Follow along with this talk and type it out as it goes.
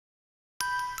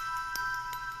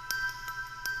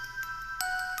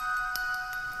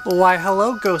Why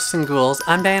hello ghosts and ghouls,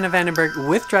 I'm Diana Vandenberg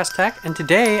with Dress Tech, and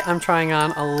today I'm trying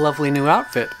on a lovely new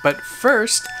outfit. But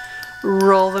first,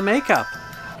 roll the makeup.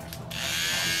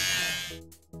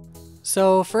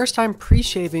 So first I'm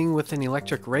pre-shaving with an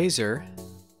electric razor.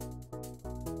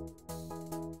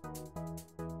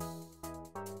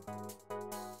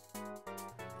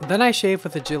 Then I shave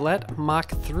with a Gillette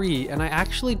Mach 3, and I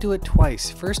actually do it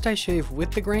twice. First I shave with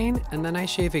the grain, and then I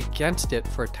shave against it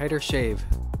for a tighter shave.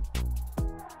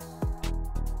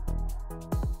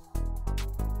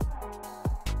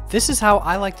 This is how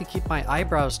I like to keep my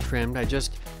eyebrows trimmed. I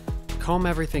just comb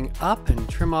everything up and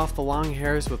trim off the long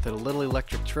hairs with a little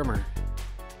electric trimmer.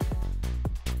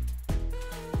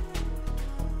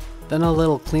 Then a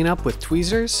little cleanup with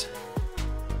tweezers.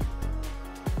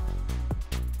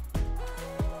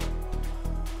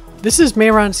 This is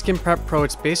Mayron Skin Prep Pro.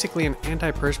 It's basically an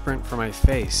antiperspirant for my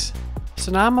face.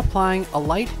 So now I'm applying a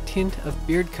light tint of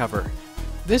beard cover.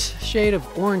 This shade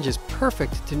of orange is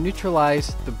perfect to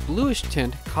neutralize the bluish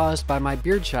tint caused by my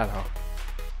beard shadow.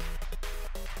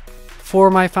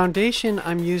 For my foundation,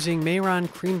 I'm using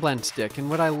Mayron Cream Blend Stick, and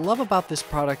what I love about this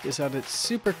product is that it's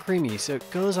super creamy, so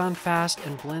it goes on fast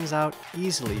and blends out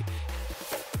easily.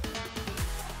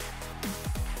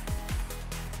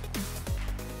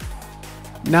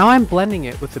 Now I'm blending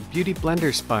it with a Beauty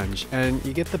Blender sponge, and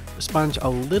you get the sponge a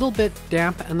little bit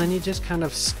damp, and then you just kind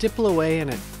of stipple away and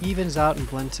it evens out and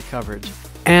blends the coverage.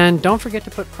 And don't forget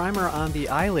to put primer on the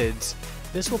eyelids.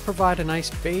 This will provide a nice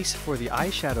base for the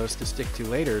eyeshadows to stick to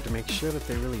later to make sure that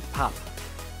they really pop.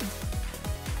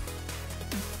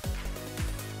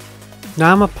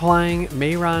 Now I'm applying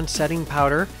Mayron setting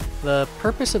powder. The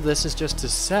purpose of this is just to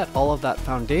set all of that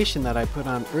foundation that I put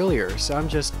on earlier. So I'm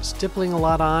just stippling a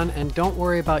lot on, and don't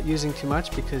worry about using too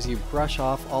much because you brush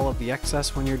off all of the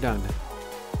excess when you're done.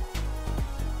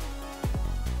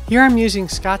 Here I'm using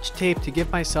Scotch tape to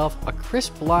give myself a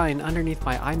crisp line underneath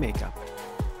my eye makeup.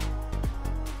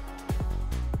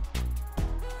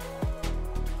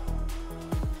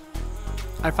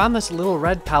 I found this little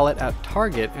red palette at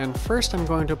Target, and first I'm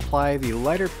going to apply the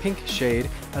lighter pink shade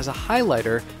as a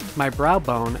highlighter to my brow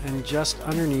bone and just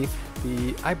underneath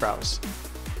the eyebrows.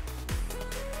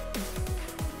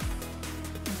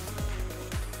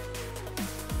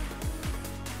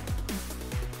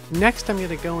 Next I'm going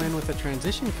to go in with a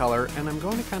transition color, and I'm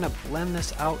going to kind of blend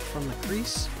this out from the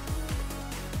crease.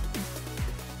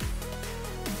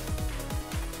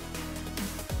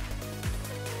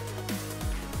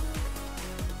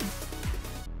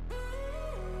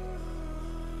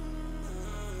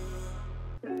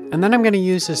 And then I'm going to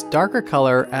use this darker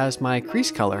color as my crease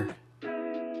color.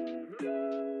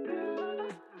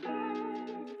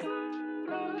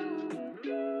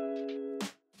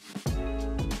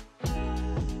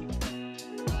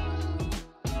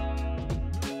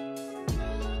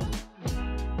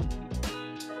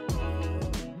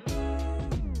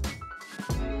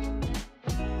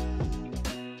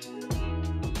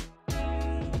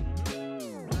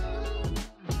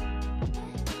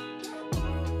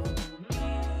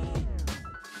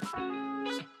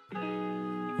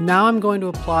 Now I'm going to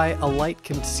apply a light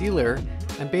concealer.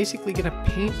 I'm basically going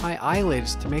to paint my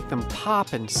eyelids to make them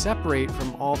pop and separate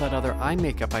from all that other eye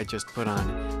makeup I just put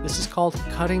on. This is called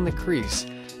cutting the crease.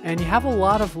 And you have a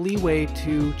lot of leeway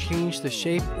to change the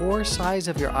shape or size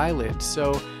of your eyelids.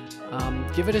 So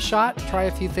give it a shot, try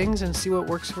a few things, and see what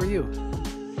works for you.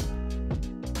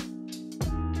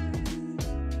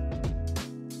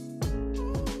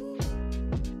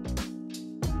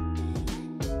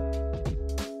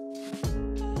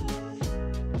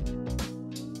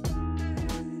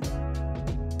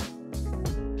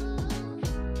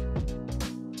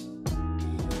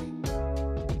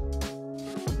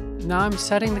 Now I'm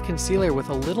setting the concealer with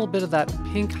a little bit of that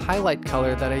pink highlight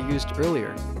color that I used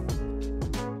earlier.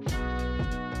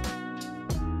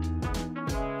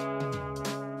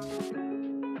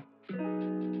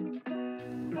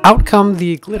 Out come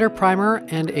the glitter primer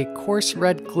and a coarse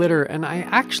red glitter, and I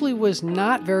actually was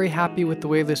not very happy with the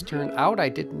way this turned out. I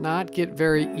did not get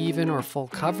very even or full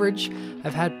coverage.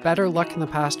 I've had better luck in the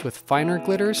past with finer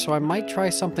glitter, so I might try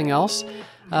something else.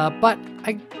 But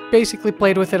I basically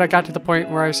played with it. I got to the point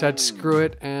where I said screw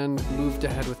it and moved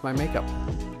ahead with my makeup.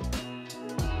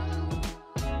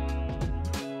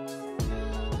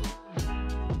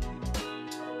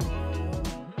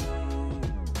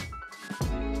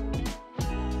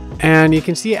 And you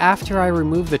can see after I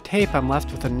remove the tape, I'm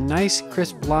left with a nice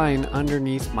crisp line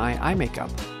underneath my eye makeup.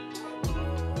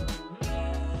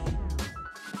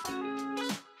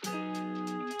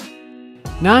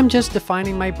 Now I'm just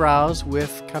defining my brows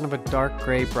with kind of a dark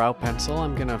gray brow pencil.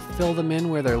 I'm gonna fill them in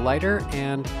where they're lighter,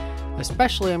 and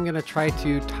Especially I'm going to try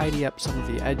to tidy up some of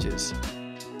the edges.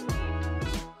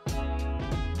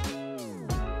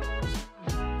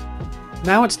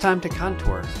 Now it's time to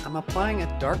contour. I'm applying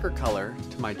a darker color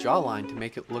to my jawline to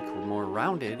make it look more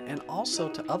rounded and also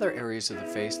to other areas of the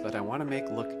face that I want to make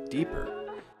look deeper.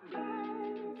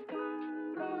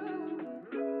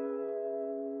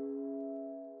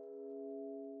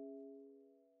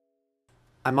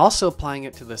 I'm also applying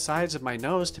it to the sides of my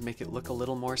nose to make it look a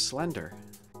little more slender.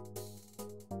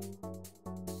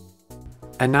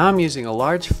 And now I'm using a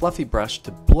large fluffy brush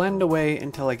to blend away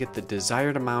until I get the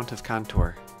desired amount of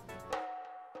contour.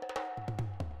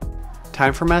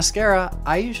 Time for mascara.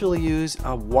 I usually use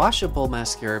a washable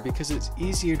mascara because it's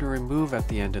easier to remove at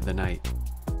the end of the night.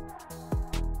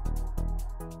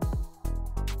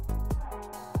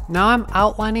 Now I'm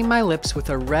outlining my lips with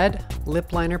a red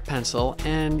lip liner pencil,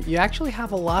 and you actually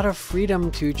have a lot of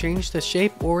freedom to change the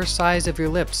shape or size of your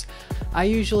lips. I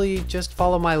usually just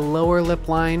follow my lower lip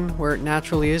line where it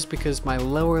naturally is because my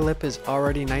lower lip is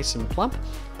already nice and plump,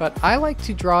 but I like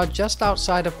to draw just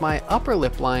outside of my upper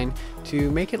lip line to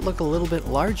make it look a little bit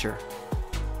larger.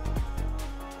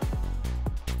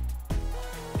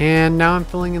 And now I'm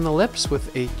filling in the lips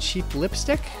with a cheap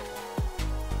lipstick.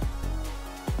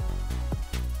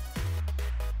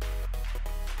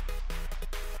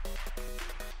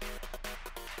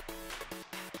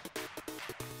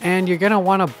 And you're going to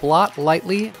want to blot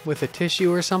lightly with a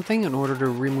tissue or something in order to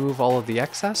remove all of the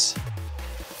excess.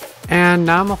 And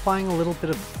now I'm applying a little bit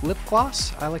of lip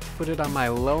gloss. I like to put it on my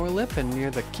lower lip and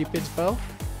near the Cupid's bow.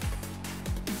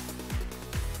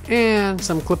 And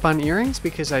some clip-on earrings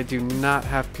because I do not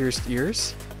have pierced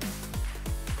ears.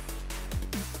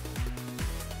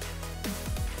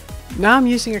 Now I'm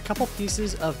using a couple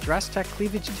pieces of Dress Tech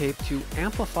cleavage tape to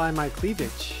amplify my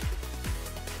cleavage.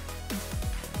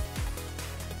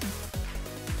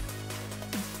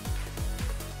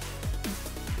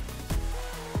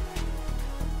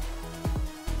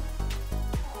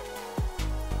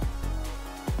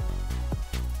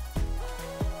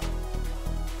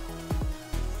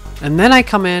 And then I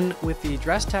come in with the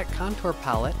Dress Tech contour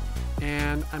palette,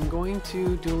 and I'm going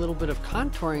to do a little bit of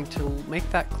contouring to make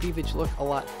that cleavage look a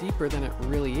lot deeper than it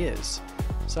really is.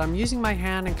 So I'm using my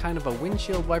hand in kind of a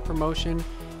windshield wiper motion,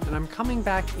 and I'm coming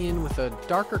back in with a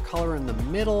darker color in the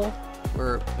middle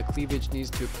where the cleavage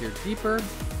needs to appear deeper,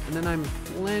 and then I'm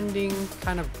blending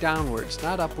kind of downwards,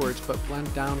 not upwards, but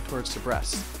blend down towards the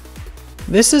breast.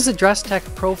 This is a Dress Tech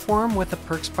Pro Form with the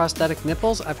Perks prosthetic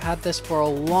nipples. I've had this for a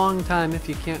long time if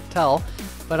you can't tell,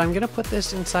 but I'm going to put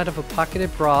this inside of a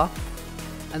pocketed bra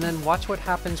and then watch what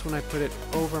happens when I put it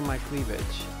over my cleavage.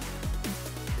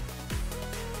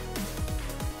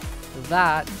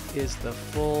 That is the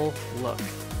full look.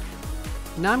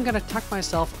 Now I'm going to tuck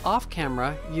myself off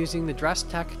camera using the Dress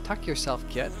Tech Tuck Yourself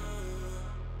kit.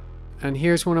 And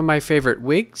here's one of my favorite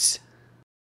wigs.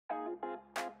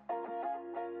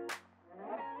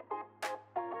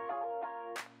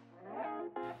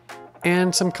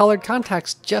 And some colored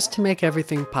contacts just to make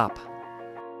everything pop.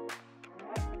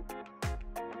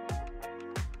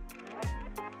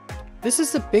 This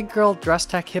is the Big Girl Dress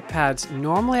Tech hip pads.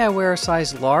 Normally I wear a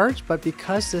size large, but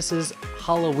because this is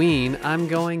Halloween, I'm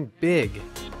going big.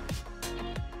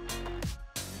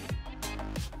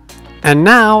 And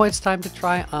now it's time to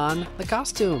try on the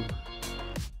costume,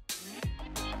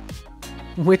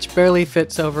 which barely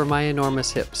fits over my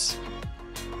enormous hips.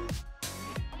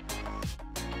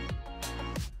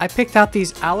 I picked out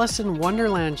these Alice in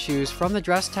Wonderland shoes from the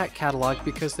Dress Tech catalog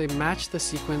because they match the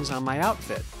sequins on my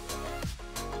outfit.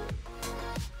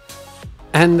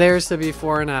 And there's the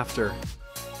before and after.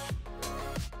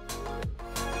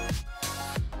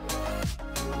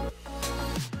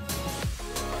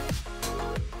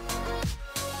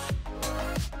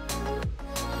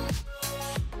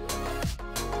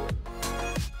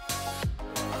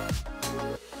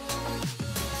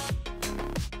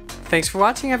 Thanks for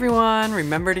watching, everyone.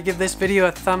 Remember to give this video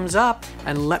a thumbs up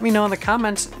and let me know in the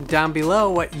comments down below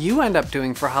what you end up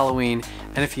doing for Halloween.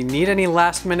 And if you need any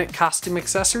last-minute costume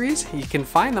accessories, you can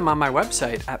find them on my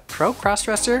website at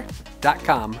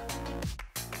procrossdresser.com.